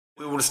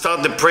We will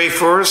start the pray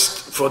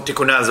first for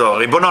Tikkunei Zohar.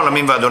 ריבון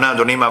העולמים ואדוני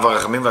אדונים אב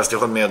הרחמים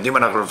והסליחות מיידים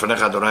אנחנו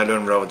לפניך אדוני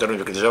אלוהינו ולאבותינו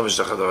וקדשנו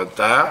ושתך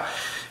תורתה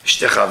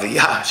אשתך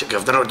אביה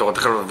שקרבתנו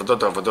לתורתך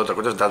ולעבודות העבודות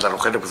הקודש ודעת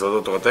הלוחת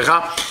ובסודות תורתך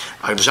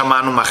הקדושה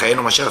מענו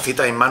מחיינו מאשר עשית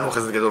עמנו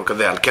חסד גדול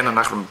כזה על כן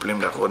אנחנו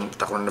מפלים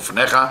תחתונים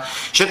לפניך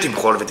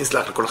שתמחול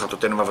ותסלח לכל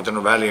חטאותינו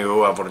ואבותינו ואל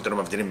יהיו עוונותינו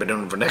מבדילים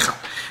בינינו לבניך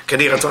כן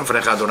יהי רצון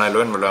לפניך אדוני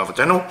אלוהינו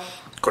ולאבותינו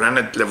כונן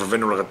את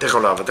לבבנו לרתך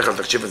ולאהבתך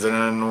ותקשיב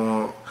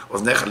אזנינו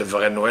אוזניך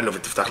לברנו אלו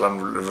ותפתח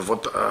לנו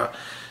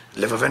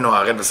לבבנו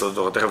הערל בסודות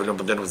תורתך ולאום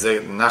פנינו וזה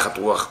נחת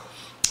רוח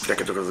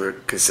כתוב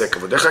כיסא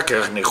כבודיך,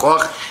 כרך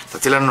ניחוח,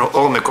 תציל לנו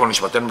אור מקור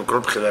נשמתנו בכל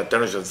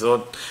בחילתנו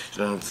שזאת,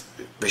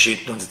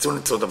 ושיתנוצצו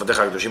נצרות עבדיך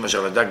הקדושים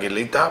אשר לדע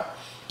גילית,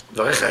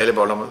 דבריך האלה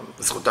בעולם,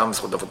 זכותם,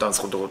 זכות אבותם,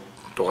 זכות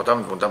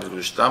תורתם, תמותם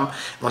וקדושתם,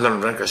 מאוד לנו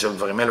לבן כאשר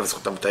דברים אלה,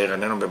 וזכותם תאיר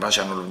עינינו במה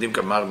שאנו לומדים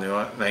כמר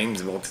נעים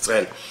זמירות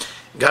ישראל.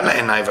 גן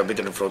לעיניי והביט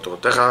לפלאות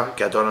תורתך,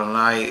 כי אדון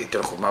אדוני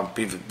ייתן חוכמה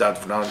בפיו ודעת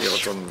ובנה יהי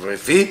רצון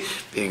ורפי,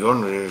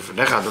 ויגון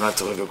לפניך אדוני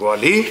צורך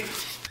וגואלי.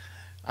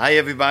 Hi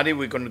everybody,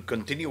 we're going to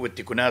continue with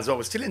Tikkunei Zohar.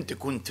 We're still in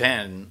Tikkun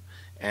 10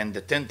 and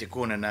the 10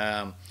 Tikkun,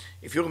 and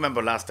if you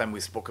remember last time we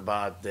spoke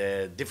about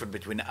the difference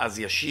between Az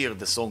Yashir,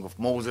 the song of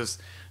Moses,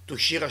 to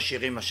Shir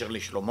HaShirim Asher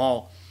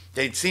Lishlomo.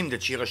 It seemed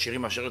that Shir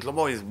HaShirim Asher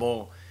Lishlomo is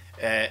more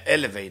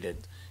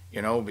elevated,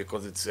 you know,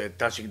 because it's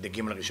touching the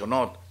Gimel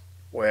Rishonot,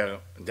 where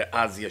the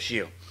Az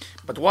Yashir.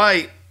 But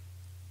why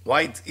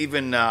it's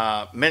even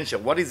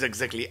mentioned? What is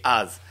exactly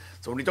Az?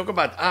 So when we talk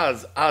about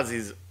Az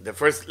is the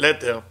first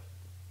letter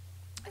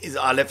is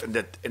Aleph,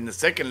 and the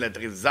second letter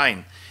is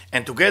Zain.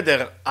 And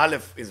together,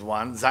 Aleph is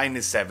 1, Zain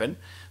is 7.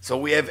 So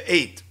we have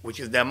 8,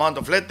 which is the amount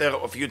of letter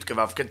of Yud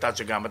Kevav Ketat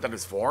Shegam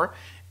is 4,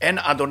 and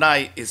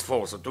Adonai is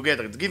 4. So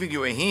together, it's giving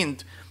you a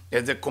hint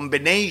as a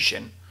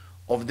combination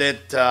of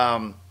that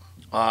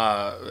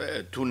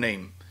two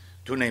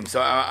names.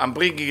 So I'm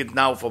bringing it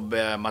now for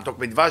Matok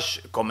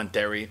Midvash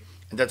commentary,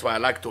 and that's why I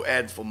like to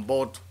add from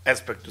both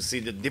aspects to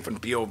see the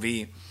different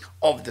POV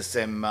of the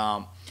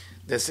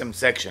same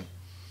section.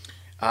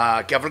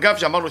 כי אבל גם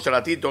שאמרנו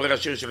שלעתיד תעורר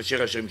השיר של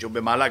שיר השירים שהוא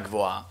במעלה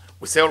גבוהה,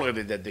 we say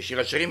already that the שיר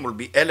השירים will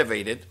be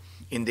elevated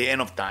in the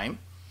end of time,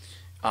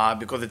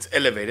 because it's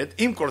elevated.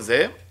 עם כל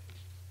זה,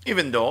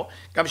 even though,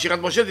 גם שירת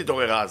משה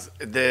תתעורר אז,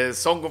 the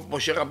song of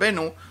משה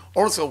רבנו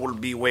also will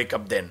be wake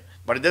up then.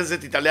 אבל את זה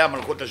תתעלה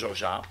המלכות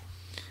לשורשה,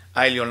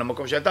 העליון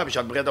למקום שהייתה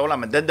בשעת בריאת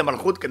העולם, and then the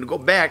מלכות can go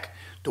back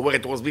to where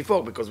it was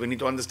before, because we need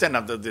to understand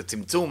after the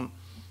צמצום,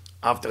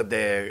 after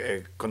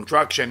the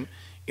contraction,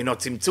 you know,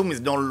 Tzimtzum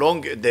is no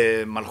longer,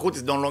 the Malchut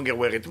is no longer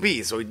where it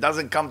be, so it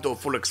doesn't come to a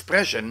full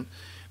expression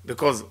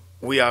because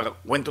we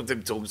went to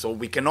Tzimtzum, so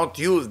we cannot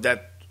use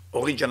that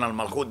original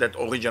Malchut, that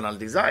original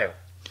desire.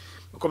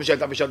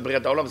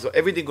 So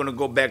everything going to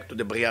go back to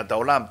the Briat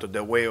HaOlam, to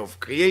the way of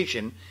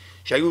creation,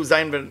 שהיו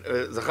זין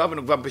וזכר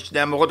ונקבע בשני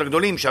המאורות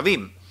הגדולים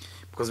שווים.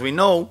 Because we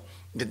know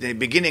that in the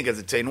beginning, as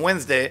it's in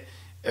Wednesday,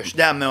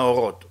 שני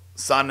המאורות,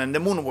 sun and the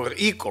moon were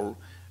equal,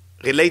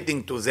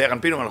 relating to זעיר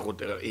אנפין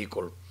ומלכות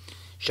equal.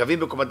 שווים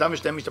בקומתם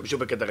ושניהם משתמשו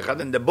בכתר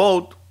אחד, and the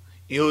both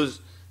use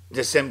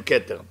the same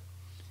כתר.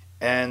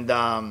 And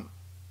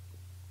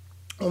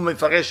הוא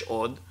מפרש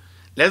עוד,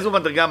 לאיזו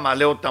מדרגה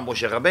מעלה אותם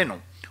משה רבנו?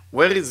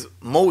 Where is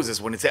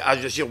Moses, when it says Az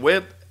Yashir,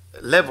 where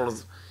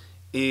levels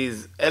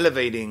is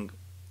elevating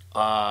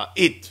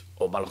it,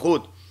 או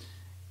מלכות?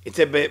 it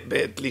says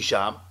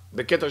בתלישה,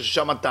 בכתר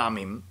ששם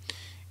הטעמים,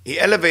 he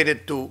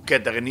elevated to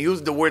כתר, and he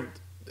used the word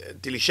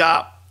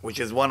תלישה, which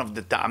is one of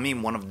the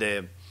טעמים, one of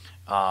the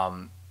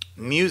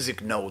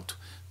music note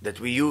that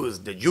we use,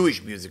 the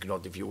Jewish music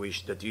note, if you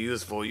wish, that you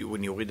use for you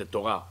when you read the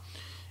Torah.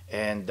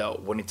 And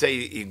when it say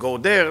you go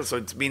there, so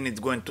it means it's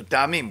going to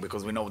Ta'amim,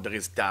 because we know there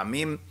is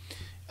Ta'amim,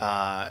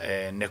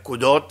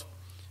 Nekudot,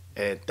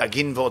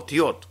 Tagin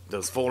V'otiyot.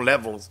 There's 4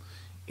 levels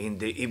in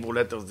the Hebrew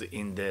letters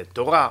in the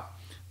Torah.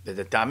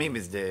 The Ta'amim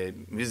is the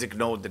music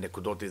note, the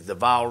Nekudot is the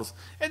vowels,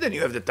 and then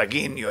you have the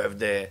Tagin, you have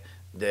the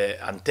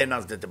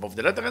antennas that above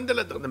the letter, and the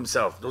letter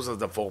themselves. Those are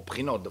the 4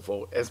 Prinot, the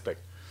 4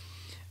 aspects.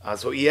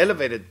 So he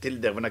elevated till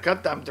there, ונקד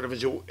טעם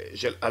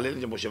של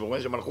הלל של משה,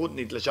 ואומר שמלכות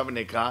נתלשה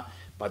ונקרא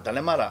פרטה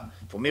למעלה.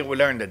 From here we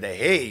learn that the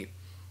hay,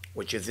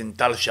 which is in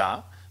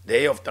Talsha, the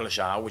hay of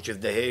Talsha, which is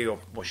the hay of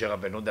Moshe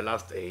Rabbeinu, the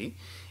last hay,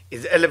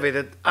 is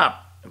elevated up.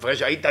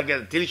 מפרש ההיא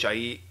תגל תלשה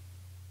היא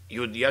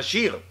יוד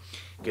ישיר,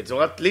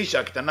 כצורת תלישה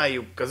הקטנה היא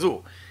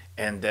כזו.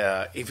 And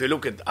if you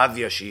look at Az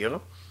Yashir,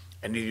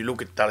 and you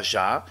look at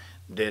Talsha,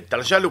 the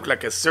Talsha look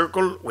like a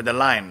circle with a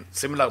line,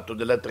 similar to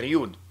the letter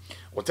Yud.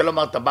 רוצה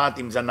לומר טבעת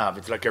עם זנב,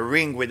 it's like a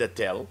ring with a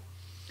tail,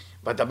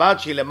 והטבעת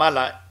שהיא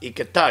למעלה היא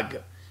כתג,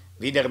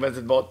 והיא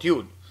נרמזת באות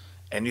יוד.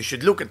 And you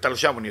should look at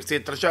תלשה, when you see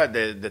תלשה,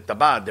 the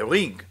טבעת, the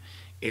ring,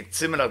 it's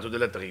similar to the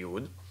letter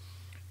yud,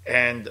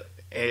 and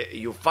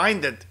you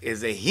find that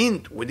as a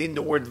hint within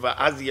the word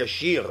va'az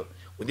yashir,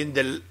 within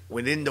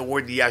the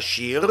word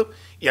yashir,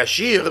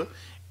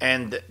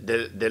 and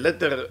the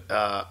letter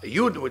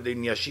yud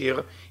within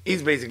yashir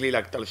is basically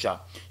like תלשה,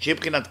 שהיא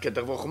בחינת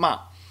כתר וחוכמה.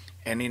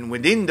 And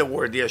within the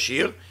word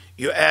yashir,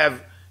 you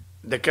have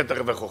the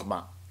keter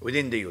v'chokhmah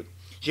within the yud.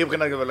 שהיא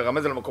מבחינת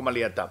לרמז על מקום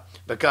עלייתה.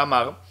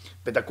 וכאמר,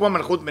 ותקוע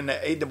מלכות מן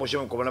A דמשה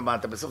במקום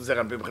למטה, בסוף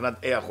זרע אנפין מבחינת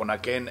A האחרונה,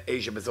 כן A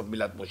שבסוף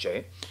מילת משה.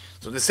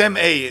 So the same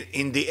A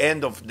in the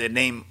end of the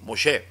name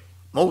Moshe,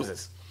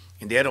 Moses.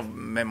 In the end of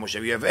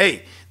Moshe you have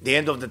A. The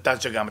end of the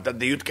Tetragrammaton,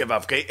 the Yud Kei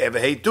Vav Kei, have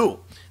A too.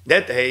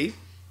 That A,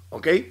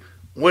 okay,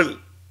 will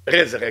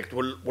resurrect,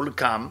 will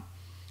come.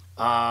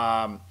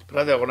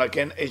 מבחינת האחרונה,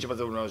 כן, A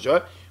שבסוף מילת משה,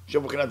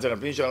 שוב מבחינת זרע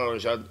אנפין של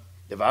הראשת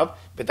דבב,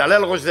 ותעלה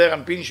על ראש זרע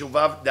אנפין שהוא וו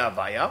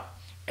דהוויה,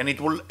 and it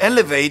will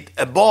elevate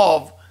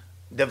above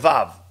the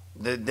vav.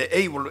 The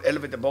A will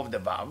elevate above the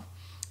vav.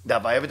 The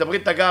Havaya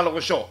ותברית תגע על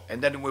ראשו.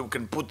 And then we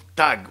can put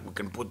tag, we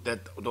can put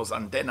those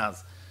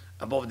antennas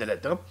above the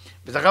letter.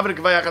 וזכר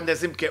ונקבה יחד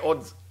נעשים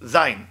כעוד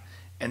זין.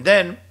 And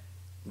then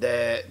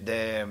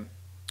the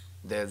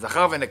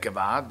זכר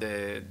ונקבה,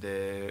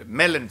 the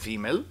male and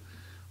female,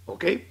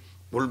 okay,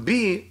 will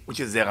be, which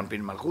is זעיר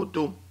אנפין מלכות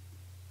too,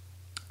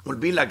 will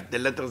be like the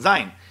letter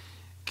זין.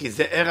 כי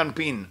זעיר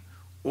אנפין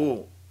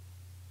הוא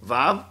וו,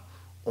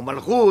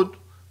 ומלכות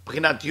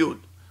בחינת יוד.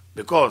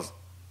 Because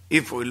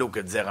if we look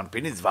at Zer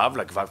Anpin, it's Vav,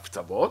 like Vav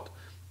Ktsavot,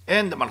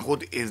 and the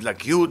Malchut is like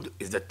Yud,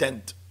 is the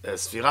 10th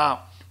Sphira,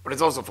 but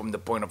it's also from the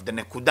point of the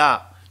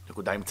Nekuda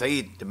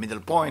Imtzait, the middle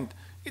point.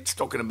 It's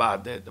talking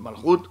about the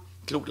Malchut,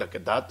 it looked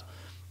like that.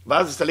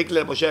 ואז הסתליק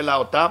למשה אלה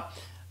אותה,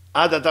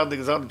 עד אתר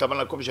דגזרת מתאמן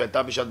למקום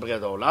שהייתה בשעת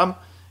בריאת העולם,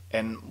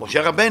 and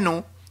משה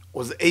רבנו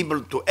was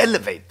able to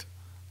elevate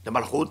the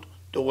Malchut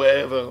to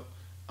wherever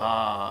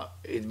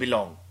it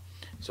belonged.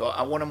 So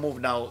I want to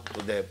move now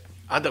to the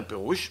other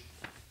Pirush,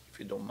 if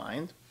you don't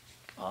mind.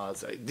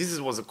 So this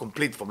was a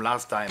complete from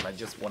last time. I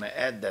just want to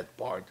add that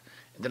part,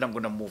 and then I'm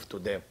going to move to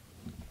the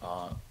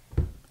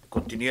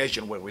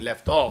continuation where we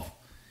left off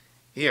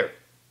here.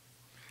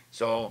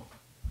 So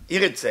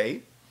here it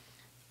say,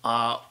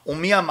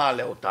 ומי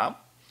המעלה אותה,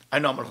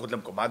 היינו המלכות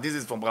למקומה, this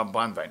is from רב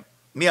ברנדווין,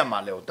 מי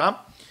המעלה אותה,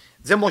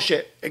 זה משה,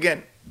 again,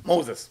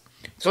 מוזס.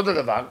 זאת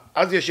הדבר,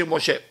 אז ישיר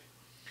משה,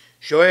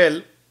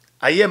 שואל,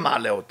 איה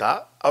מעלה אותה,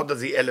 how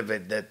does he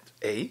elevate that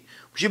A,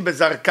 חושבים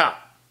בזרקה,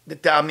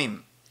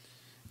 לטעמים,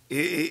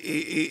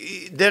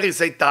 there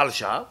is a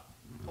talsha,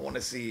 I want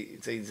to see,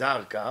 it's a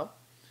zarka,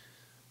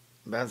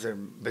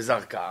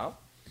 bezarka,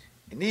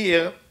 and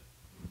here,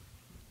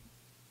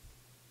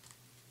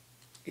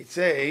 it's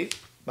a,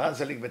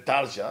 באנסליק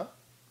בטלשה,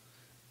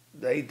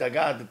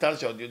 the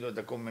talsha, you know,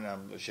 the common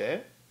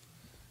Moshe.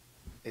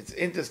 It's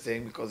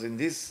interesting because in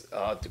this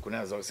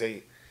Tikkunei Zohar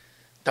say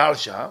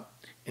talsha,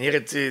 and here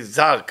it says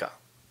zarka.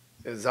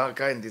 It's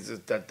zarka, and this is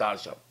the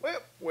talsha.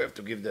 Well, we have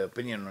to give the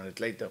opinion on it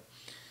later.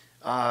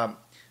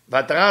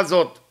 וההתרה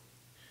הזאת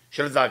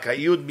של זרקה,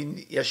 יוד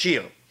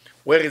ישיר,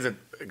 where is it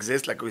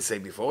exist, like we say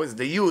before, is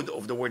the yud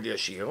of the word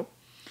ישיר,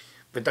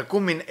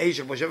 ותקום מן A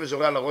של משה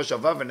ושורה על הראש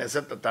הוו,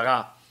 ונעשית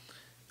התרה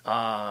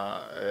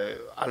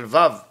על וו,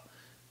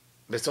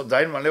 בסוד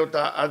זין, מעלה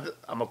אותה עד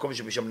המקום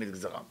שבשם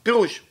נתגזרה.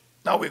 פירוש,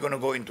 now we're going to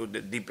go into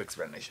the deep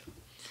explanation.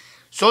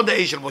 סוד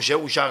ה-A של משה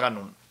הוא שער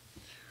הנון.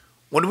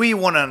 When we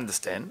want to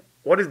understand,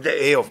 what is the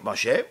A of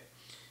Moshe,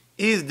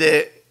 is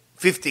the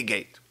 50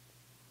 gate.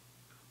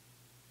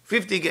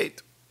 50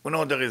 gate. We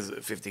know there is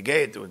 50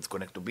 gate, it's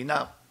connected to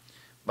Bina.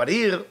 But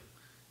here,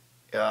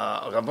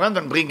 Rav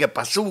Brandon bring a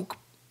pasuk,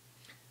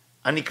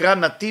 הנקרא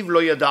נתיב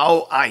לא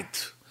ידעו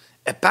עית.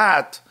 A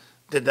path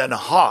that the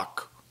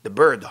hawk, the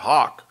bird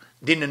hawk,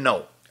 didn't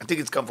know. I think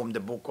it's come from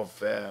the book of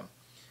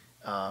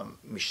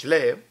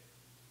Mishle.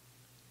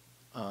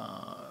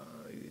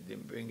 You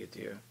didn't bring it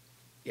here.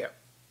 Yeah.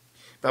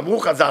 ואמרו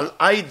חז"ל,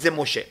 עית זה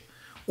משה.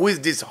 Who is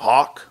this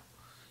hawk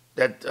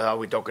that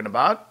we're talking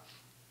about?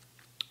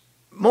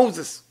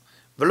 Moses.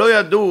 ולא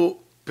ידעו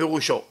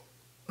פירושו.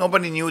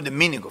 Nobody knew the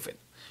meaning of it.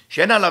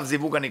 שאין עליו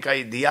זיווג הנקרא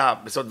ידיעה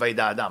בסוד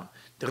וידע אדם.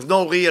 There's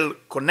no real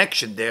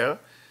connection there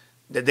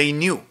that they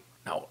knew.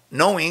 Now,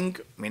 knowing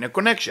mean a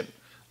connection.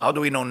 How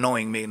do we know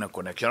knowing mean a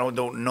connection? How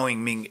do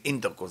knowing mean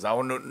intercourse?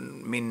 How do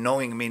mean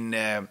knowing mean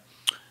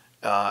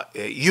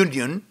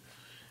union?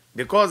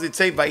 Because it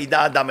say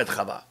וידע אדם את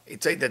חווה.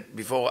 It say that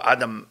before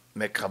Adam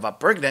made Chava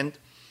pregnant,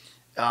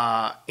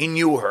 he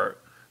knew her.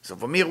 So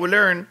from here we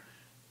learn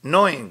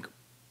knowing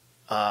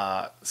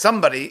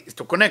somebody is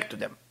to connect to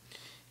them.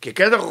 כי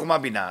כתר חוכמה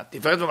בינה,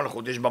 תפארת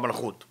ומלכות, יש בה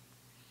מלכות.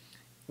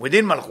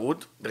 Within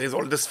מלכות, there is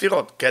all the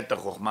ספירות, כתר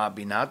חוכמה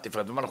בינה,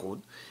 תפארת ומלכות,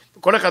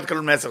 וכל אחד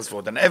כלול מ10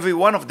 ספירות, and every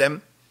one of them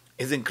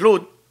is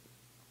included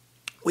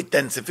with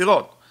 10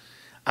 ספירות.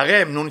 הרי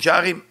הם נון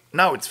שערים,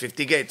 now it's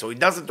 50 gate, so it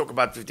doesn't talk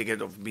about 50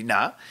 gate of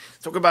בינה,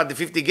 it's talk about the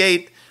 50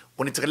 gate,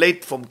 when it's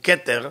related from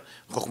כתר,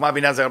 חוכמה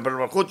בינה, זעיר אנפין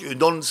ומלכות, you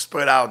don't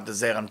spread out the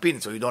זעיר אנפין,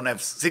 so you don't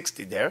have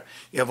 60 there,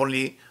 you have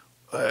only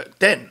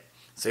 10.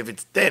 So if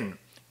it's 10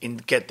 in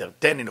Keter,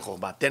 10 in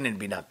Chokhmah, 10 in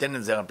Binah, 10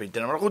 in Zer Anpin,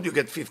 10 in Malchut, you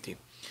get 50.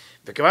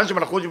 וכיוון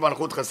שמלכות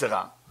ומלכות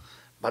חסרה,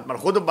 but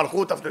מלכות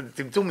ומלכות after the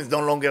Tzimtzum is no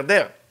longer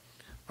there.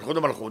 מלכות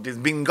ומלכות is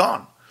being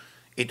gone.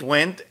 It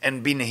went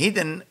and been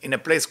hidden in a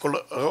place called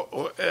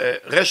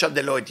Resha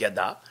Delo Et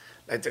Yada.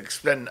 Let's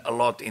explain a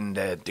lot in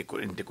the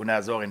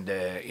Tikkunei Zohar in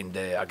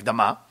the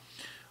Akdama.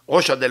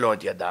 Resha Delo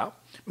Et Yada,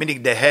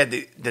 meaning the head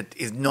that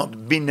is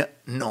not been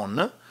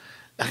known.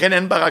 לכן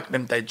אין בה רק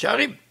מ"ט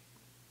שערים.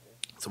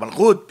 So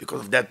מלכות,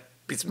 because of that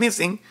piece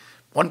missing,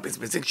 one piece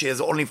missing, she has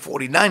only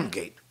 49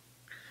 gate.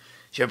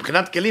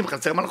 שבבחינת כלים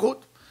חסר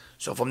מלכות.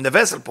 So from the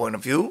vessel point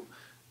of view,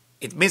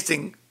 it's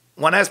missing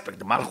one aspect,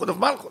 the malchut of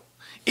malchut.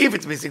 If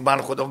it's missing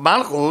malchut of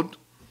malchut,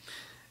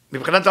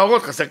 מבחינת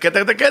האורות חסר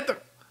כתר דכתר.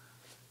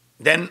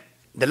 Then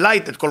the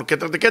light that called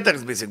keter the keter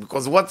is missing,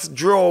 because what's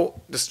draw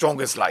the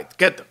strongest light?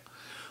 Keter.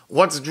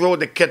 What's draw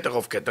the keter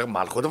of keter?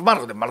 Malchut of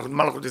malchut. The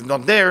malchut is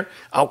not there,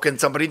 how can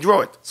somebody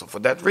draw it? So for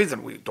that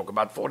reason we talk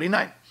about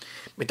 49.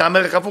 מטעם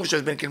ערך הפוך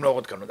שיש בין כלים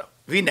לאורות כנודע.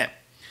 והנה,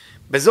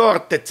 בזוהר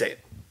תצא,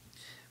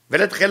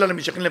 ולתחילה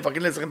למשכים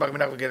לפרקים לזרים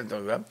ברמינה רגלת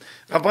תנוגע,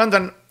 רב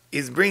ברנדן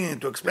is bringing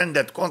to explain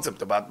that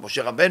concept about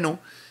משה רבנו,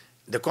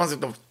 the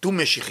concept of two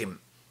משיחים.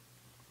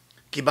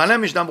 כי בעלי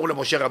המשנה אמרו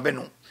למשה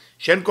רבנו,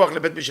 שאין כוח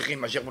לבית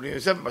משיחים, מאשר בן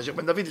יוסף, מאשר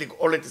בן דוד,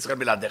 לגאול את ישראל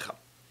בלעדיך.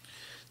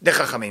 The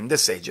חכמים, the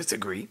sages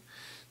agree,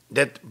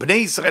 that בני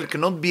ישראל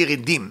cannot be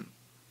redeemed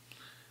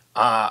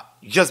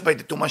just by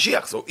the two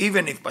Mashiach. So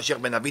even if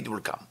Mashiach ben David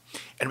will come,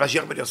 and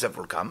Mashiach ben Yosef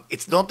will come,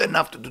 it's not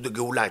enough to do the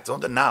Geulah, it's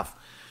not enough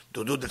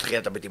to do the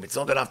Tchiyat HaBetim, it's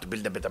not enough to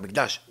build the Bet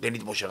HaMikdash. They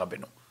need Moshe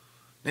Rabbeinu.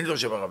 They need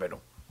Moshe Rabbeinu.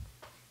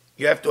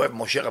 You have to have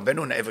Moshe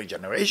Rabbeinu in every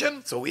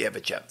generation, so we have a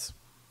chance.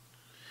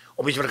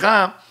 ובשבילך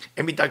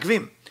הם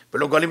מתעכבים,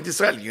 ולא גואלים את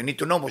ישראל. You need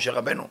to know Moshe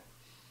Rabbeinu.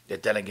 They're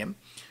telling him,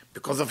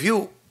 because of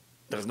you,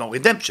 there's no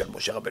redemption,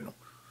 Moshe Rabbeinu.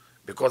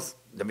 Because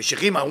the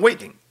Meshichim are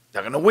waiting.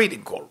 They're in a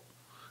waiting call.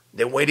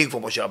 They're waiting for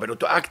Moshe Rabbeinu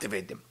to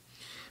activate them.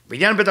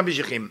 בעניין בית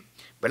המשיחים,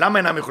 ולמה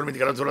אינם יכולים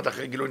להתגלות זולת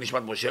אחרי גילוי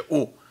נשמת משה?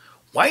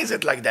 Why is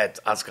it like that?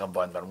 Ask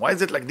Rabbi Van. Why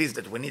is it like this,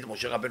 that we need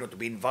Moshe Rabbeinu to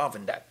be involved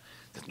in that?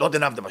 That's not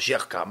enough, the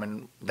Mashiach come,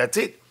 and that's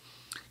it.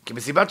 כי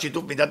מסיבת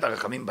שיתוף מידת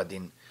הרחמים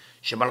בדין,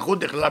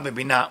 שמלכות נכללה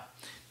בבינה,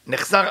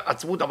 נחסר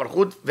עצמות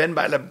המלכות ואין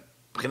בה אלא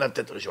בחינת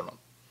תת ראשונות.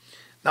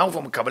 Now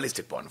from a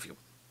Kabbalistic point of view.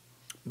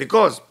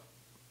 Because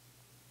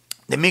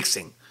the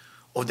mixing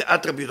of the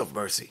attribute of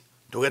mercy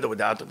together with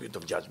the attribute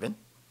of judgment,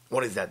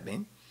 what does that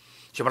mean?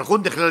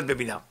 שמלכות נכללת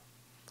בבינה.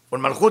 When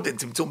מלכות in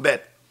צמצום ב'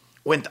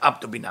 went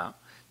up to בינה,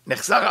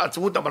 נחסר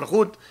עצמות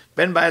המלכות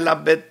ואין בה אלא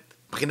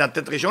בחינת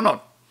תת ראשונות.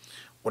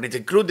 When it's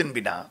included in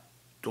בינה,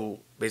 to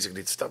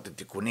basically start the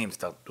tikkunim,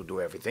 start to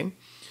do everything,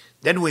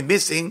 then we're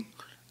missing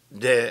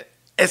the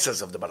essence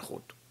of the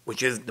malchut,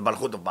 which is the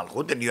malchut of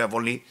malchut, and you have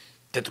only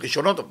tet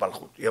rishonot of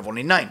malchut, you have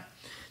only 9.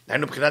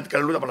 דהיינו מבחינת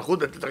כללות המלכות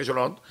וtet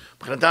ראשונות,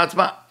 מבחינתה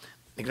עצמה,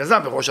 נגנזה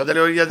בראש עד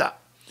אלוהי ידע.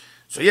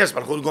 So yes,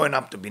 malchut going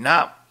up to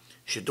בינה,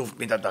 שיתוף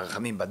מידת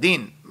הרחמים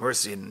בדין,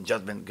 mercy and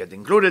judgment get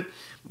included,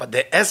 but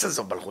the essence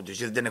of malchut,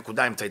 which is the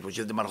נקודה אמצעית, which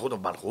is the malchut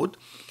of malchut,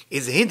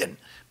 is hidden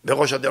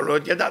בראש עד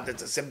אלוהי ידע.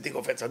 That's the same thing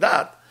of עץ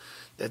הדעת.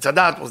 The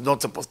Etzadat was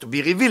not supposed to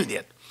be revealed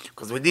yet,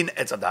 because within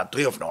Etzadat,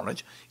 tree of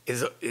knowledge,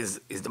 is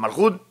the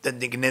Malchut that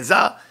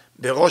Nigneza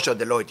Berosha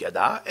Deloit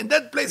Yada, and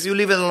that place you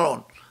leave it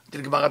alone,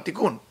 till Gemara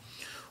Tikkun.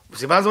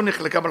 ובסיבה זו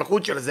נחלקה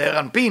מלכות של זעיר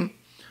אנפין,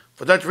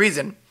 for that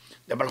reason,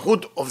 the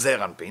Malchut of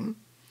זעיר אנפין,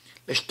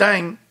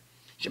 לשתיים,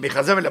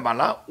 שמחזה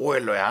ולמעלה, הוא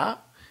אלוהיה,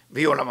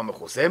 והיא עולם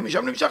המכוסה,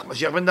 משם נמשך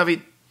משיח בן דוד.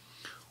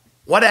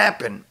 What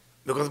happened?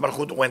 Because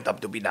Malchut went up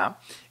to Binah,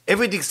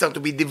 everything started to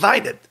be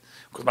divided.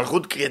 Because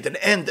Malchut created an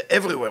end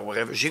everywhere,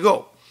 wherever she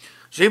go.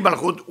 So if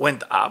Malchut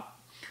went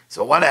up,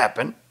 so what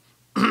happened?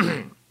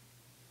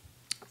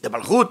 The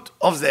Malchut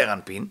of Ze'er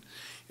Anpin,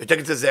 you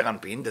take it to Ze'er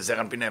Anpin, the Ze'er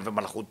Anpin have a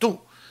Malchut too.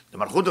 The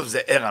Malchut of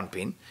Ze'er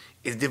Anpin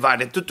is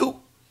divided to two,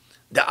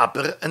 the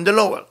upper and the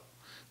lower.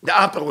 The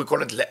upper we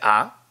call it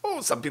Le'ah,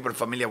 or some people are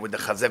familiar with the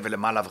Chazeh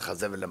ve'lemala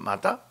v'Chazeh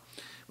ve'lemata.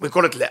 We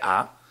call it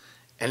Le'ah,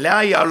 and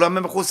Le'ah is Olam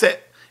HaMechuseh,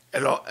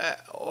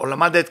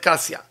 Olamad et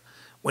Kasya.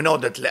 We know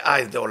that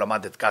Le'ah is the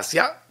Olamad et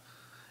Kasya,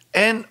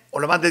 and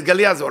עולמת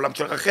דגליה זה עולם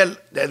של רחל,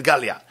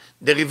 דגליה.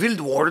 The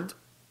revealed world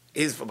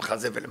is from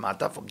חזה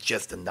ולמטה, from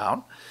chest and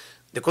down.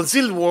 The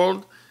concealed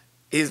world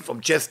is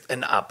from chest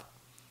and up.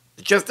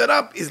 The chest and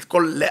up is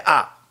called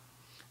Leah.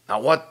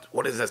 Now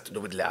what is this to do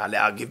with Leah?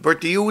 Leah give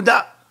birth to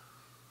Yehuda.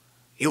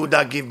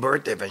 Yehuda give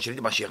birth eventually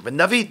to Mashiach ben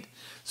David.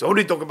 So when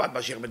we talk about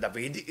Mashiach ben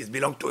David, it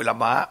belongs to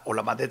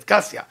עולמת את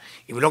קסיה.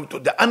 It belongs to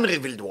the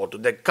unrevealed world, to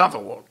the cover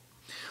world.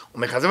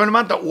 ומחזה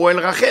ולמטה הוא אל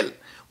רחל.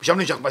 ושם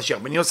נמשך משיח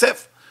בן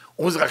יוסף.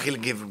 Who's Rachel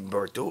giving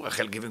birth to?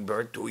 Rachel giving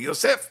birth to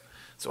Yosef.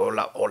 So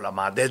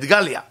Olamad et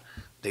Galia.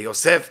 The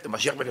Yosef, the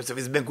Mashiach ben Yosef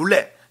is Ben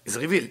Gule, is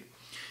revealed.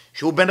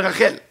 שהוא בן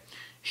רחל,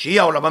 שהיא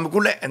העולם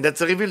המגולה, and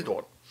that's a revealed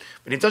word.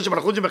 ונמצא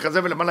שמלכות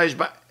שבחזה ולמעלה יש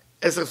בה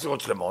 10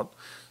 ספירות שלמות,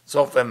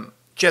 so from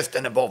chest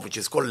and above, which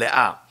is called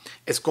לאה,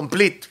 is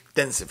complete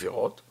 10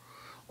 ספירות,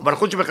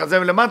 ומלכות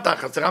שבחזה ולמטה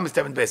חסרה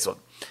מסתיימת ביסוד.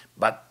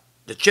 But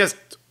the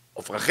chest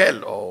of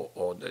רחל,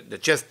 or the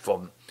chest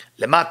from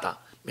למטה,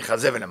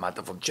 מחזה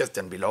ולמטה, from chest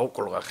and below,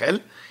 כל רחל,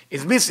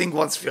 is missing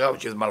one ספירה,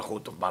 which is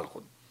מלכות of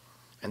מלכות.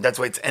 And that's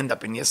why it's end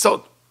up in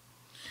יסוד.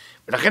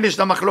 ולכן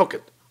ישנה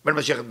מחלוקת בין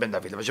משיח בן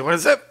דוד למשיח בן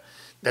יוסף.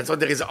 That's why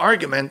there is an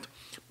argument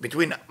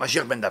between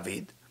Mashiach ben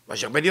David,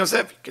 Mashiach ben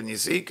Yosef. Can you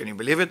see? Can you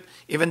believe it?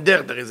 Even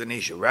there is an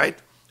issue,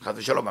 right? חס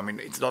ושלום, I mean,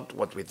 it's not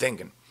what we're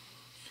thinking.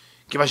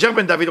 כי משיח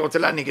בן דוד רוצה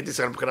להעניק את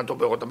ישראל מבחינתו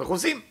באורות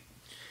המכוסים.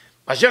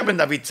 Mashiach ben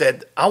David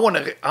said, I want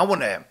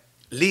to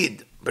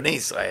lead Bnei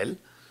Israel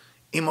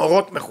עם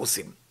אורות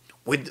מכוסים,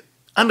 with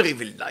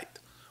unrevealed light,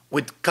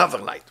 with cover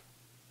light.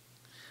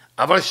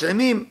 אבל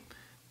שלמים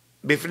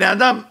בפני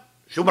אדם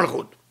שהוא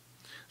מלכות.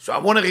 So I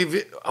want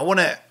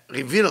to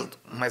reveal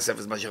myself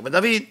as Mashiach ben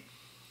David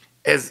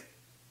as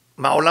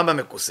מהעולם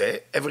המכוסה,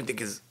 everything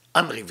is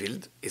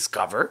unrevealed, is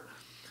covered,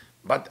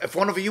 but in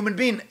front of a human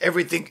being,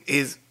 everything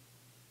is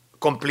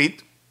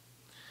complete,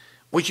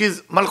 which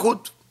is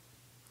מלכות.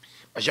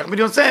 משיח בן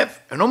יוסף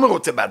אינו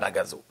מרוצה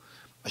בהנהגה זו.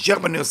 משיח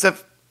בן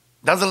יוסף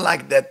doesn't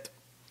like that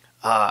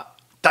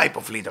type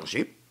of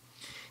leadership,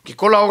 כי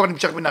כל האור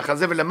הנמשך מן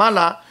החזה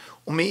ולמעלה,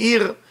 הוא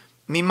מאיר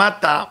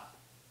ממטה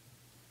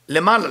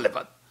למעלה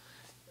לבד.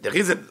 The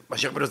reason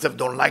משיח בן יוסף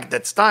don't like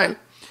that style,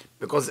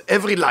 because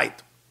every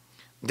light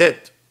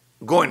that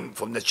going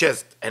from the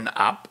chest and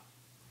up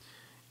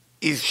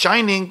is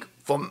shining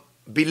from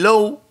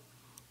below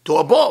to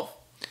above.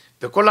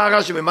 וכל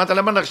הערה שממטה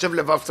למעלה נחשב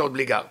לבב קצות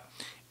בלי גר.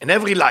 And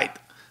every light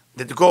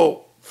that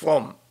go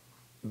from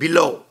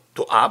below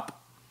to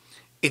up,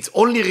 it's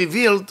only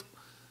revealed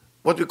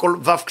what we call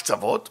vav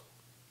ktsavot,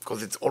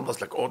 because it's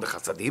almost like all the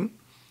chasadim.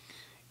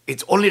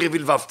 It's only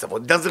revealed vav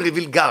ktsavot. It doesn't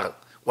reveal gar.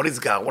 What is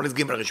gar? What is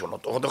gimel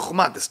rishonot? Or the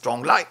chokhmah, the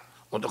strong light,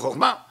 or the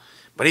chokhmah.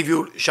 But if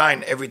you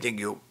shine everything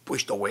you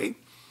pushed away,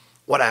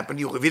 what happened?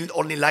 You revealed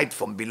only light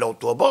from below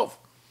to above.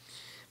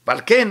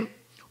 ועל כן,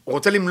 הוא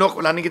רוצה למלוך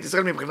ולהנהיג את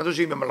ישראל מבחינתו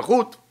שהיא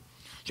במלכות,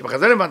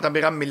 שבחזה למטה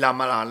בירה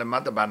מלמעלה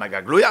למטה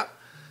בהנהגה גלויה.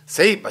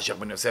 Say, Mashiach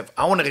ben Yosef,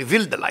 I want to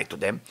reveal the light to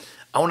them.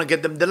 I want to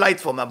get them the light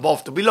from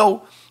above to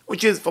below,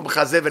 which is from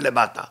חזה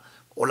ולמטה.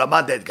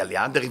 עולמה דעת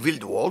גליה, the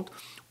revealed world,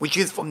 which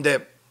is from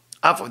the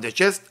half of the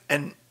chest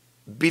and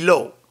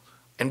below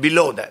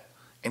that,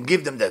 and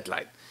give them that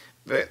light.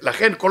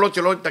 ולכן כל עוד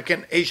שלא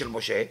יתקן A של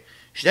משה,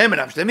 שניהם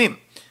אינם שלמים.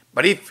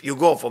 But if you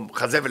go from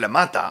חזה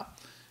ולמטה,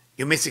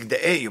 you're missing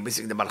the A, you're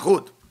missing the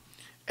malchut.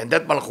 And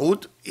that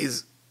malchut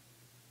is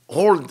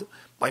held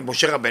by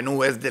Moshe Rabbeinu,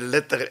 who has the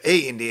letter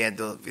A in the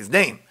end of his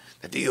name,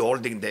 that he is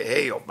holding the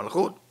A of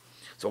malchut.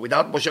 So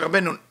without Moshe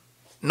Rabbeinu,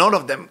 none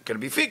of them can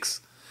be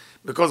fixed,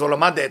 because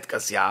Olamad et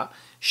Kasya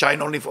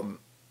shine only from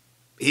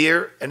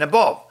here and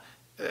above,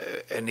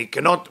 and it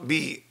cannot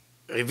be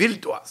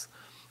revealed to us.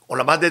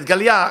 Olamad et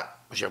Galia,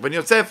 Moshe ben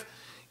Yosef,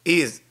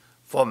 is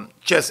from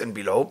chest and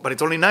below, but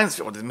it's only 9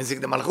 sefirot, it's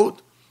missing the malchut,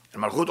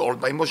 and malchut held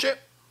by Moshe.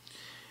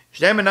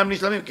 שניהם אינם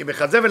נשלמים, כי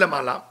בחזה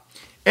ולמעלה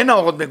אין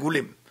האורות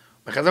מגולים.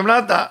 בחזה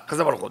ולמטה,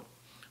 חזה מלכות.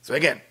 So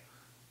again,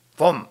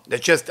 from the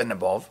chest and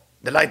above,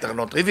 the light are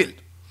not revealed.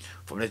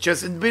 From the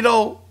chest and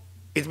below,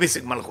 it's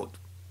missing מלכות.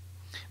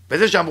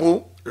 וזה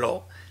שאמרו,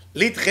 לא,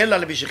 להתחיל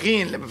על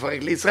המשיחין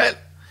למפרק לישראל.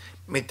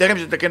 מטרם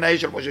שתקן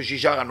האש של משה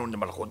שישה רנון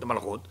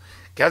למלכות,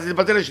 כי אז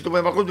יתבטל לשיתוף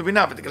במלכות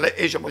בבינה, ותגלה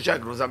אש של משה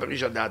הגנוזה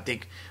בראש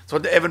הדעתיק. זאת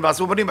אומרת, אבן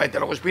מעשו בנים, הייתה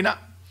לו ראש פינה.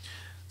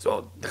 So,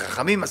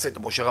 החכמים עשו את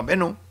משה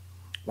רבנו,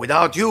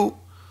 without you,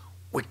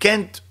 we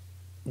can't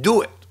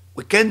do it.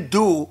 We can't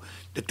do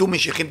the two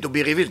Mashiachim to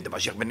be revealed, the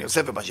Mashiach ben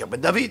Yosef and Mashiach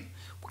ben David.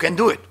 We can't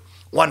do it.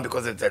 One,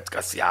 because it's at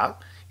Kasya,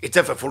 it's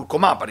a full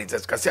Koma, but it's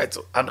at Kasya, it's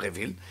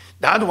unrevealed.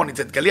 The other one,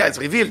 it's at Galia, it's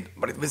revealed,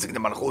 but it's missing the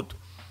Malchut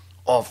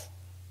of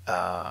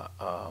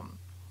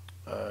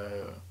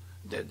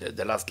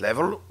the last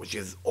level, which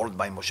is held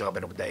by Moshe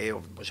Rabbeinu, the A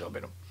of Moshe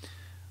Rabbeinu.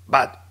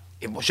 But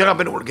if Moshe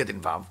Rabbeinu will get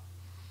involved,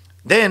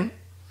 then,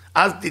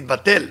 as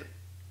תתבטל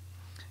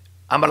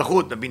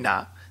המלכות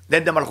בבינה,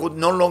 then the malchut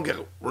no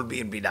longer will be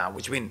in Bina,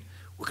 which means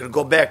we can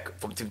go back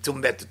from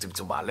Tzimtzum Bet to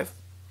Tzimtzum Aleph.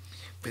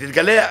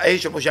 ותתגלה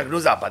האש של משה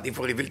הגנוזה, but if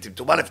we reveal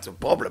Tzimtzum Aleph, it's a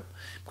problem.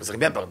 Because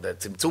remember, the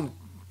Tzimtzum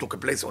took a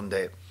place on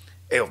the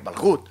A of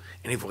Malchut,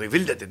 and if we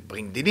reveal that, it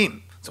brings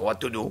Dinim. So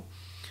what to do?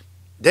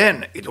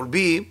 Then it will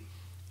be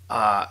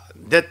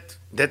that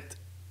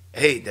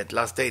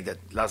last A, that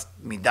last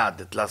Midah,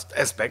 that last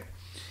aspect,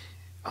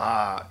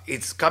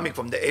 it's coming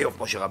from the A of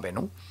Moshe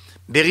Rabbeinu.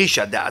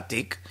 Berisha, the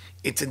Atik,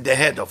 it's in the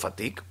head of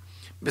Atik.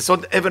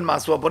 בסוד אבן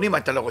מעשו הבונים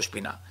הייתה לראש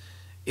פינה.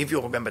 If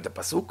you remember the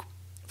pasuk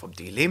from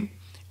Tehillim,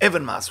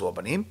 אבן מעשו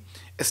הבנים,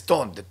 a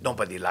stone that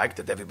nobody liked,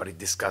 that everybody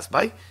discussed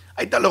by,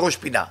 הייתה לראש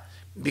פינה.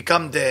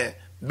 Become the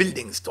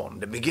building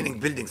stone, the beginning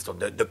building stone,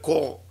 the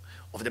core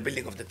of the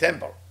building of the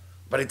temple.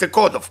 But it's a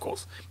code, of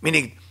course.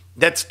 Meaning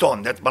that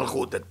stone, that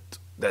malchut,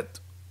 that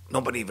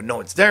nobody even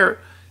knows it's there,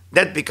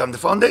 that becomes the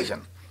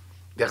foundation.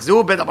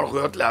 ויחזרו בין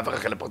המלכויות לאב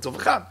רחל לפרצוף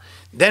אחד.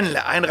 Then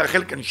לעין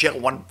רחל can share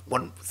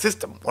one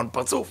system, one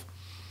פרצוף.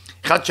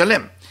 אחד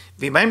שלם,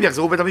 ואם הם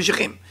יחזרו בית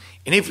המשיחים.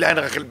 And if לעין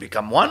רחל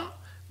become one,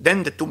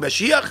 then the two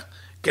Mashiach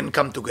can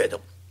come together.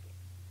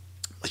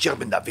 משיח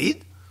בן דוד,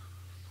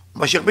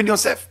 ומשיח בן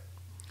יוסף.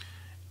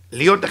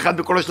 להיות אחד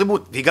בכל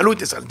השלמות, ויגלו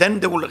את ישראל.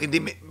 Then they will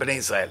redeem בני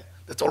ישראל.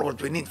 That's all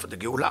what we need for the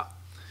גאולה.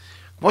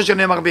 כמו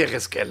שנאמר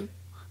ביחזקאל,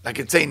 like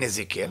it's saying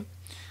Ezekiel,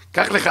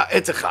 קח לך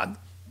עץ אחד,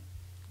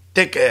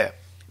 take a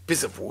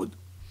piece of wood,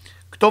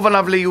 כתוב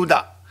עליו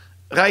ליהודה,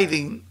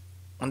 writing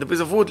on the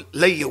piece of wood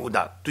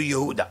ליהודה, to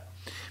יהודה.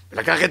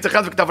 ולקח עץ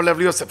אחד וכתב עליו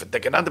ליוסף,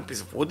 take another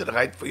piece of wood and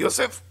write for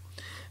יוסף,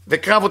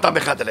 וקרב אותם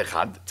אחד על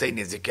אחד, say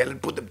Ezekiel,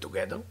 and put them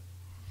together,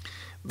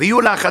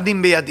 ויהיו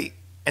לאחדים בידי,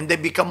 and they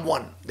become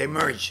one, they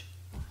merge.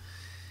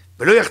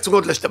 ולא יחצרו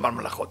עוד לשתי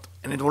מלאכות,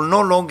 and it will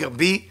no longer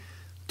be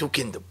two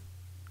kingdom.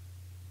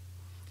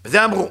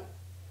 וזה אמרו,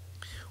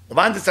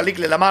 ובאן תסליק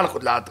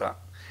ללמלכות לאתרא,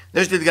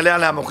 זה שתתגלה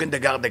עליה מוחין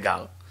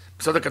דגר,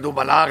 בסוד הכתוב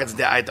על הארץ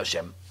דעה את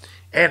השם.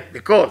 And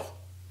because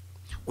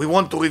we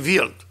want to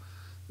reveal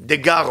the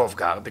gar of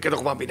gar, the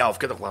ketach bina of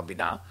ketach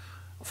bina,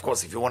 of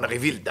course, if you want to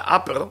reveal the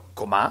upper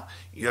comma,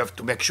 you have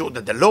to make sure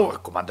that the lower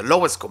comma, the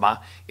lowest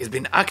comma, is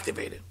being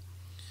activated.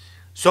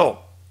 So,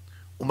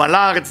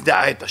 umala haaretz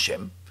da'ah et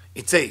Hashem,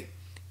 it say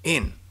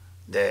in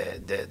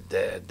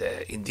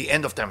in the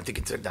end of time, I think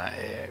it's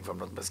if I'm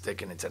not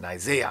mistaken, it's in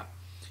Isaiah,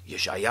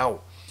 Yeshayahu,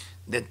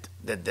 that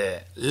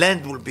the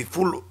land will be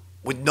full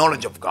with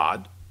knowledge of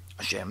God,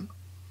 Hashem.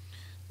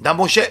 Da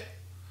Moshe,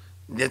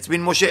 that's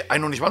been Moshe.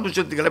 היינו נשמענו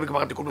שתגלה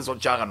בגמרא תיקון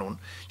בסוד שער הנון,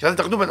 שאז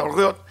תחדו בין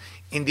המלכויות.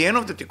 In the end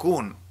of the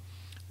Tikkun,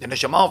 the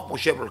neshama of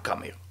Moshe will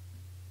come here.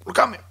 Will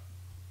come here.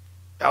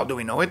 How do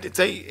we know it? It's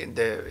in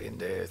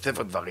the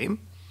Sefer Dvarim,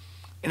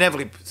 in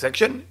every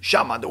section,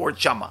 Shama, the word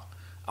Shama.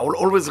 I will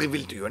always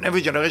reveal to you. In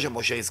every generation,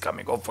 Moshe is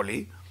coming.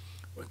 Hopefully,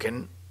 we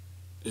can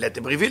let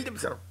him reveal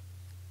himself.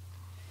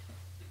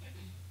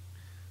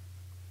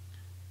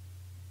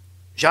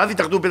 שאז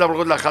יתאחדו בין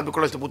המלכות לאחד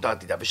בכל השתלמות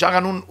העתידה. ושער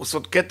הנון הוא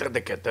סוד כתר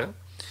דכתר,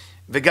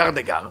 וגר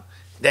דגר.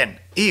 Then,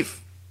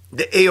 if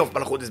the A of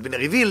מלכות has been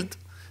revealed,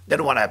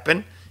 then what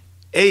happened?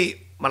 A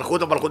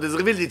מלכות of מלכות is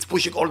revealed, it's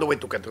pushing all the way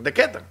to כתר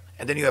דכתר.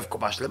 And then you have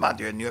קומה שלמה,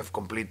 and you have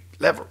complete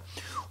level.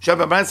 עכשיו,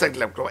 במה נסתכל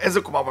לב, כלומר,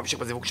 איזה קומה ממשיך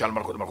בזיווג של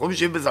מלכות? מלכות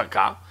משיב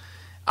בזרקה.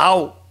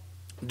 How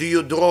do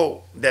you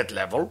draw that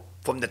level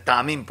from the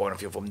טעמים point of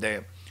view, from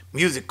the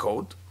music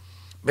code?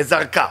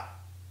 בזרקה.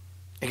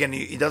 Again,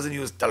 he doesn't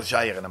use tal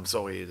shayr, and I'm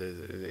sorry,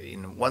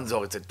 in one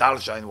zor it's a tal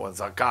shayr, in one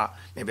zarka,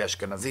 maybe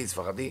Ashkenazi,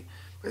 Sfaradi,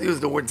 but he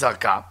used the word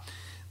zarka.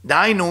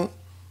 דהיינו,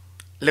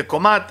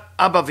 לקומת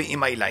אבא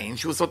ואמא אילאים,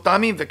 שהוא סוד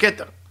טעמים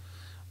וכתר.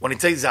 When it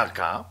says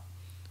zarka,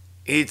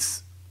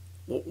 it's,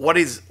 what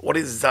is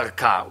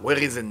zarka? Where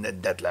is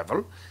it that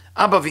level?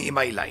 אבא ואמא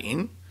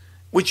אילאים,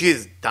 which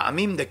is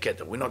טעמים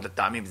דכתר. We know that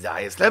טעמים is the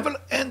highest level,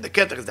 and the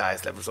keter is the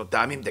highest level, so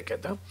טעמים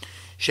דכתר,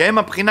 שהם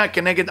הבחינה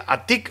כנגד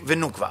עתיק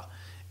ונוקבה.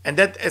 And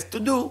that has to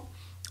do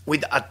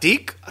with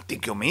Atik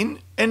Yomin,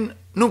 and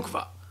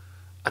Nukva.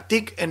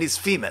 Atik and his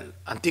female.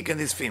 Atik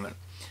and his female.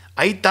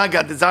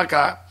 Aitaga, the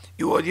Zarka,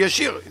 you are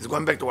Yashir. It's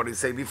going back to what he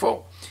said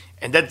before.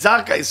 And that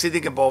Zarka is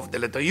sitting above the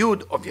letter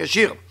Yud of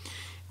Yashir.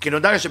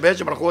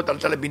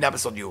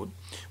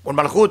 When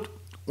Malchut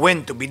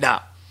went to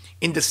Bina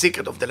in the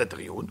secret of the letter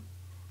Yud,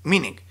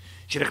 meaning,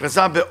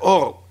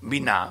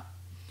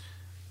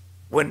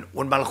 when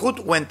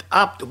Malchut went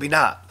up to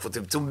Bina for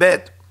Tzimtzum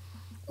Bet,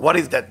 what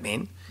does that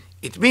mean?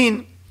 It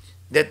means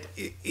that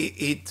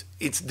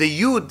it's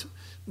the Yud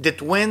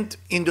that went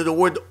into the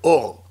word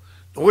Or.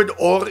 The word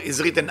Or is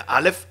written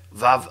Aleph,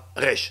 Vav,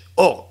 Resh.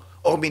 Or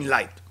means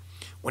light.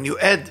 When you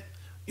add,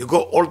 you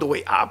go all the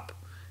way up,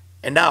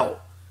 and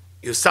now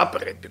you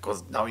separate,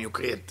 because now you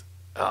create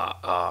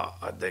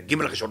the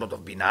Gimel Rishonot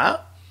of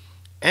Bina,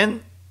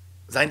 and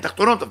Zayin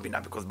Tachtonot of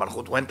Bina, because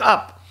Malchut went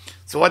up.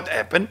 So what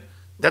happened?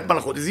 That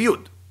Malchut is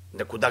Yud.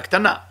 Nekuda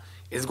Ktana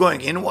is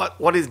going in.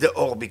 What is the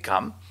Or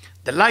become?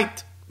 The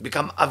light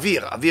become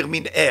Avir. Avir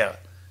means air.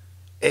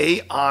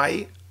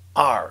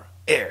 A-I-R,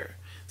 air.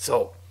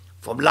 So,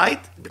 from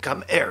light,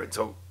 become air.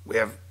 So, we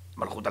have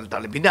Malchut Alta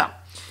Lebina.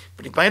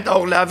 ונתפנית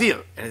האור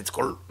לאוויר, and it's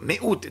called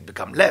מיעוט, it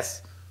become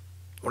less.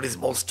 What is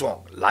more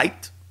strong?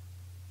 Light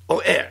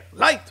or air?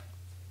 Light.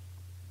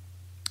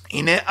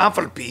 הנה אף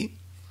על פי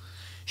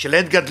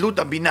שלעת גדלות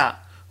הבינה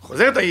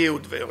חוזרת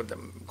הייעוד ויורד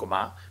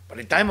המקומה, but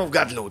the time of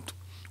גדלות,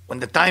 when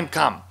the time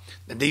come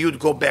that the yud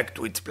go back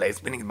to its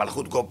place, meaning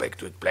מלכות go back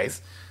to its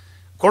place,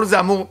 כל זה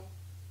אמור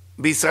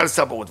בישראל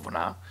סבא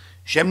ותבונה,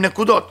 שהם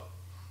נקודות.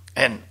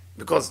 And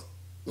because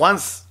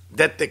once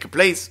that take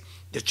place,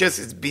 the chess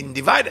is being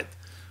divided.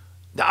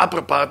 The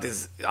upper part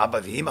is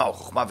Abba V'Ima or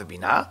Chokhmah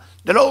V'Bina.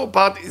 The lower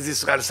part is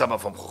Israel Saba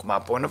from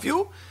Chokhmah point of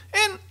view,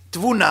 and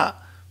Tvuna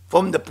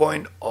from the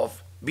point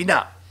of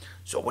Bina.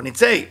 So when it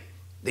say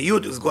the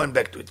Yud is going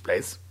back to its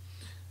place,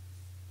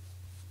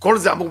 כל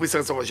זה אמור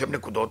בישראל סבא שהם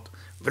נקודות,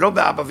 ולא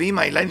באבא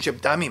ואמא אילן שהם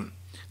טעמים.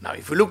 Now,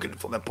 if you look at it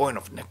from the point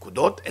of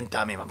nekudot and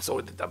tamim, I'm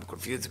sorry that I'm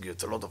confusing you,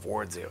 it's a lot of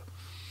words here.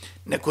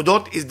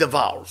 Nekudot is the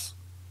vowels.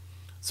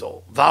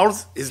 So,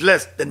 vowels is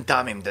less than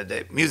tamim,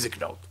 the music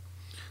note.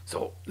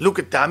 So, look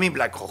at tamim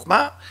like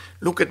chokhmah,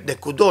 look at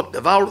nekudot,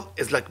 the vowel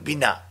is like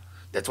bina.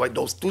 That's why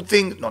those two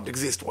things don't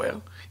exist where?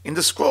 In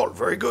the scroll,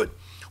 very good.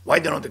 Why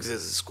they don't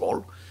exist in the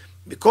scroll?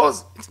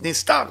 Because it's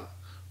nistar.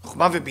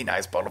 Chokhmah v'bina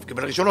is part of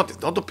Gimel Rishonot,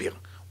 it not appear.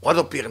 What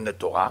appear in the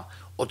Torah?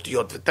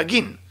 Otiyot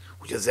v'tagin.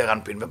 Which is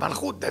Zeran Pin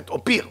v'Malchut, that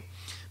appear.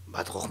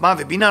 But Chokhmah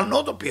v'Bina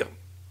not appear.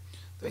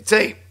 So it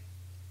say,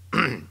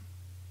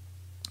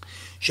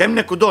 שהם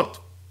נקודות,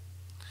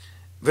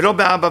 ולא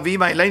באבא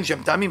ואמא אלא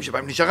שהם טעמים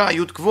שבהם נשארה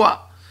היוד קבועה.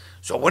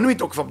 So when we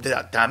talk from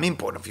the טעמים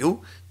point of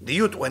view, the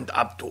yud went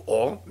up to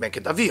or, make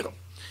it avir.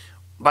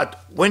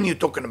 But when you're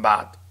talking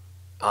about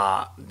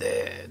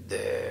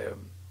the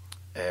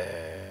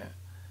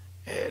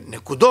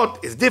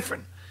nekudot is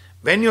different.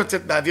 ואין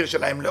יוצאת מהאוויר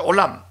שלהם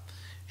לעולם.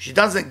 She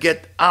doesn't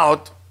get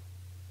out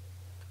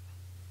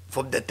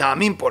from the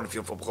טעמים point of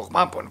view, from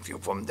חוכמה point of view,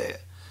 from the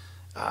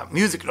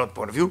music note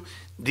point of view.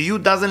 The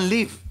yud doesn't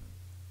leave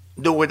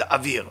the word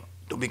אוויר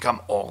to become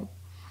אור.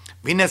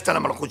 והנה עשתה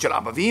למלכות של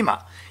אבא ואמא.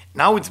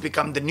 Now it's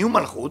become the new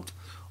מלכות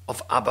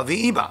of אבא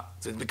ואמא.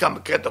 So it's become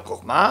כתר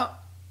חוכמה,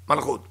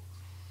 מלכות.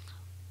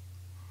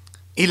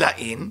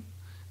 אילאין,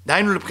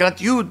 דהיינו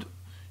לבחינת יוד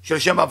של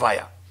שם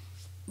הוויה.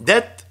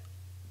 That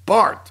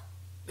part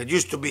that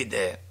used to be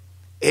the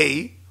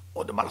A,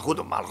 or the malchut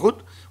of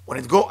malchut, when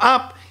it go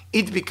up,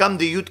 it become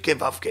the yud ke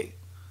vav ke.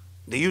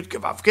 The yud ke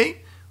vav ke,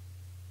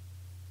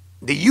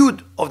 the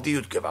yud of the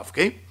yud ke vav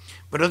ke,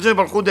 ונוצר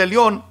מלכות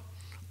העליון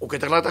הוא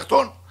כתר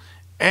לתחתון.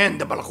 And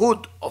the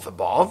malchut of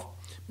above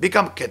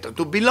become keter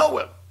to be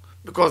lower,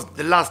 because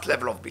the last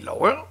level of be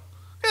lower,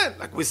 yeah,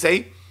 like we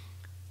say,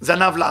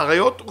 זנב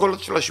לאריות, קול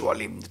של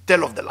השועלים. The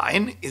tail of the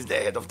lion is the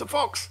head of the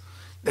fox.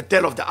 The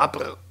tail of the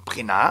upper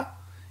בחינה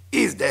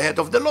is the head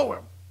of the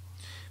lower.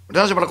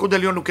 בגלל שמלכות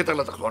העליון הוא כתר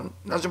לתחתון,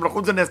 בגלל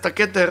שמלכות זה נעשתה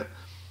כתר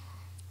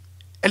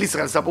אל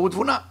ישראל סבא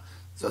ותבונה.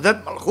 So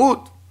that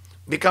מלכות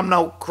become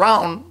now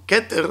crown,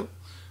 כתר,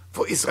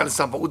 for ישראל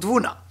סבא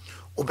ותבונה.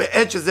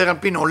 ובעת שזעיר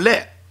אנפין עולה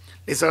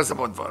לישראל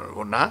סבא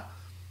ותבונה,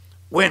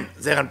 when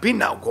זעיר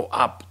אנפין now go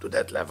up to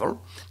that level,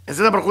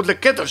 נעשית המלכות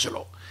לכתר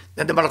שלו.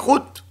 Then the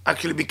malchut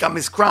actually become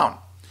his crown.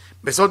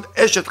 בסוד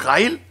אשת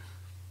חיל,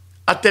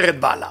 עטרת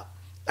בעלה.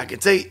 Like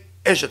it say,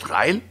 אשת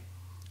חיל,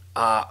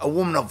 a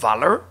woman of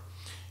valor,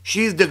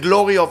 she is the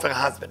glory of her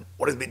husband.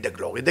 What is the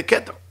glory? The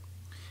keter.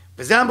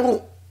 וזה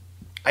אמרו,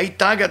 היי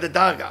תגה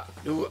דדרגה,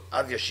 do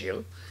אז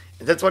ישיר,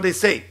 and that's what they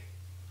say,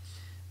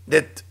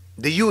 that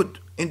the yud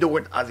in the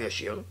word אז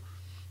ישיר,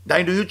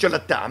 דהיינו יוד של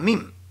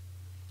הטעמים,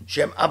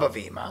 שהם אבא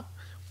ואמא,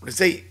 when they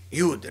say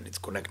yud, and it's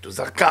connected to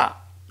זרקה,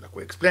 like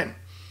we explained,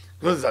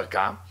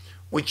 זרקה,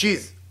 which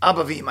is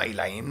אבא ואמא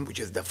אילאים, which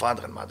is the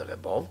father and mother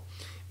above,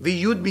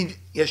 ויוד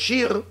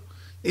ישיר,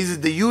 this is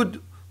the yud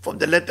from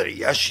the letter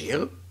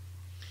ישיר,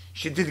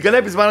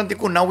 שתתגלה בזמן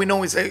התיקון. Now we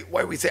know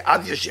why we say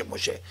אז ישיר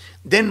משה.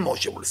 Then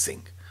Moshe will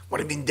sing. What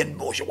do you mean then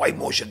Moshe? Why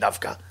Moshe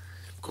דווקא?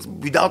 Because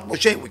without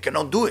Moshe we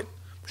cannot do it.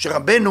 משה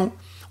רבנו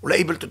will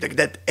able to take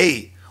that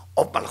A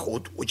of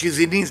Malchut, which is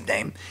in his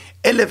name,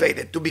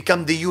 elevated to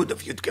become the Yud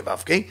of Yud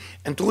Kevavke,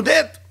 and through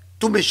that,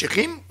 to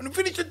משיחים, and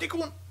finish the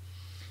תיקון.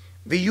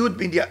 ויוד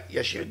בין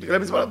ישיר, תגלה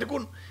בזמן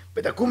התיקון,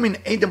 ותקום מן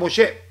A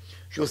דמשה,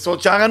 שהוא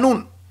סוד שער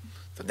הנון.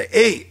 So the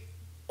A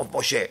of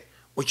Moshe,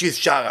 which is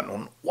שער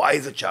הנון. Why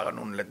is it שער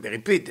הנון? Let me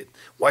repeat it.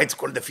 Why it's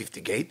called the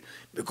 50 gate?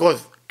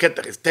 Because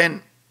Keter is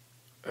 10,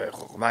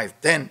 חוכמה is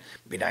 10,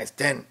 בינה is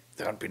 10,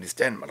 זרנפין is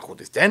 10,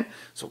 מלכות is 10,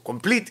 so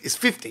complete is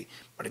 50,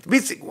 but it's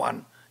missing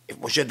one. If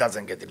Moshe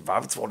doesn't get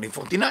involved, it's only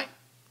 49.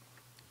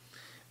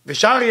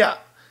 ושריה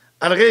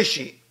על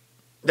רש"י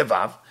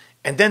דבב,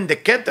 and then the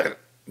Keter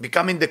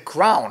becoming the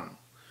crown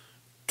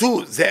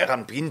to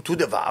זרנפין, to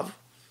the vav,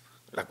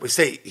 like we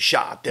say,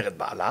 אישה עטרת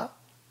בעלה,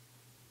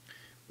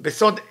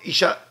 בסוד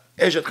אישה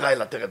אשת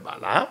חיל עטרת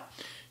בעלה,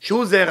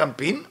 שהוא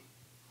זרנפין,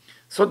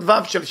 סוד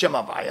vav של שם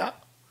הוויה.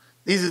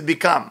 This has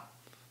become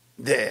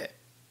the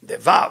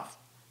vav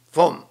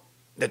from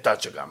the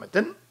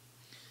Tetragrammaton,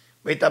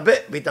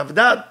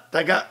 והתאבדה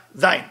תגה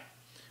זין,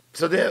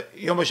 בסוד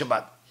יום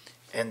השבת.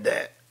 And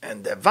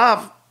the vav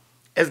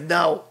is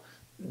now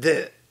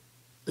the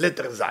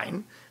letter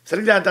זין,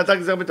 צריך להטעתה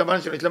גזר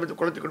בטבן של השלמת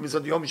וכל התיקון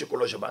בסוד יום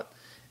שכולו שבת.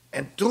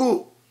 And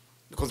through,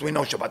 because we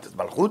know Shabbat is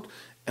Malchut,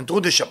 and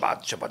through the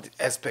Shabbat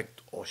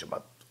aspect, or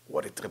Shabbat,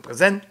 what it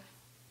represents,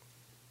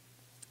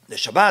 the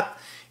Shabbat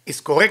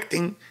is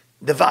correcting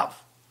the Vav.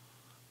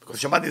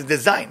 Because Shabbat is the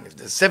Zayin, it's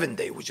the 7th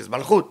day, which is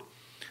Malchut.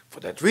 For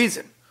that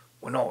reason,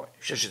 we know,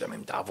 6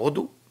 ימים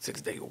תעבודו,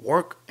 6 days you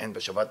work, and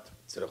בשבת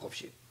זה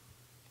לחופשי.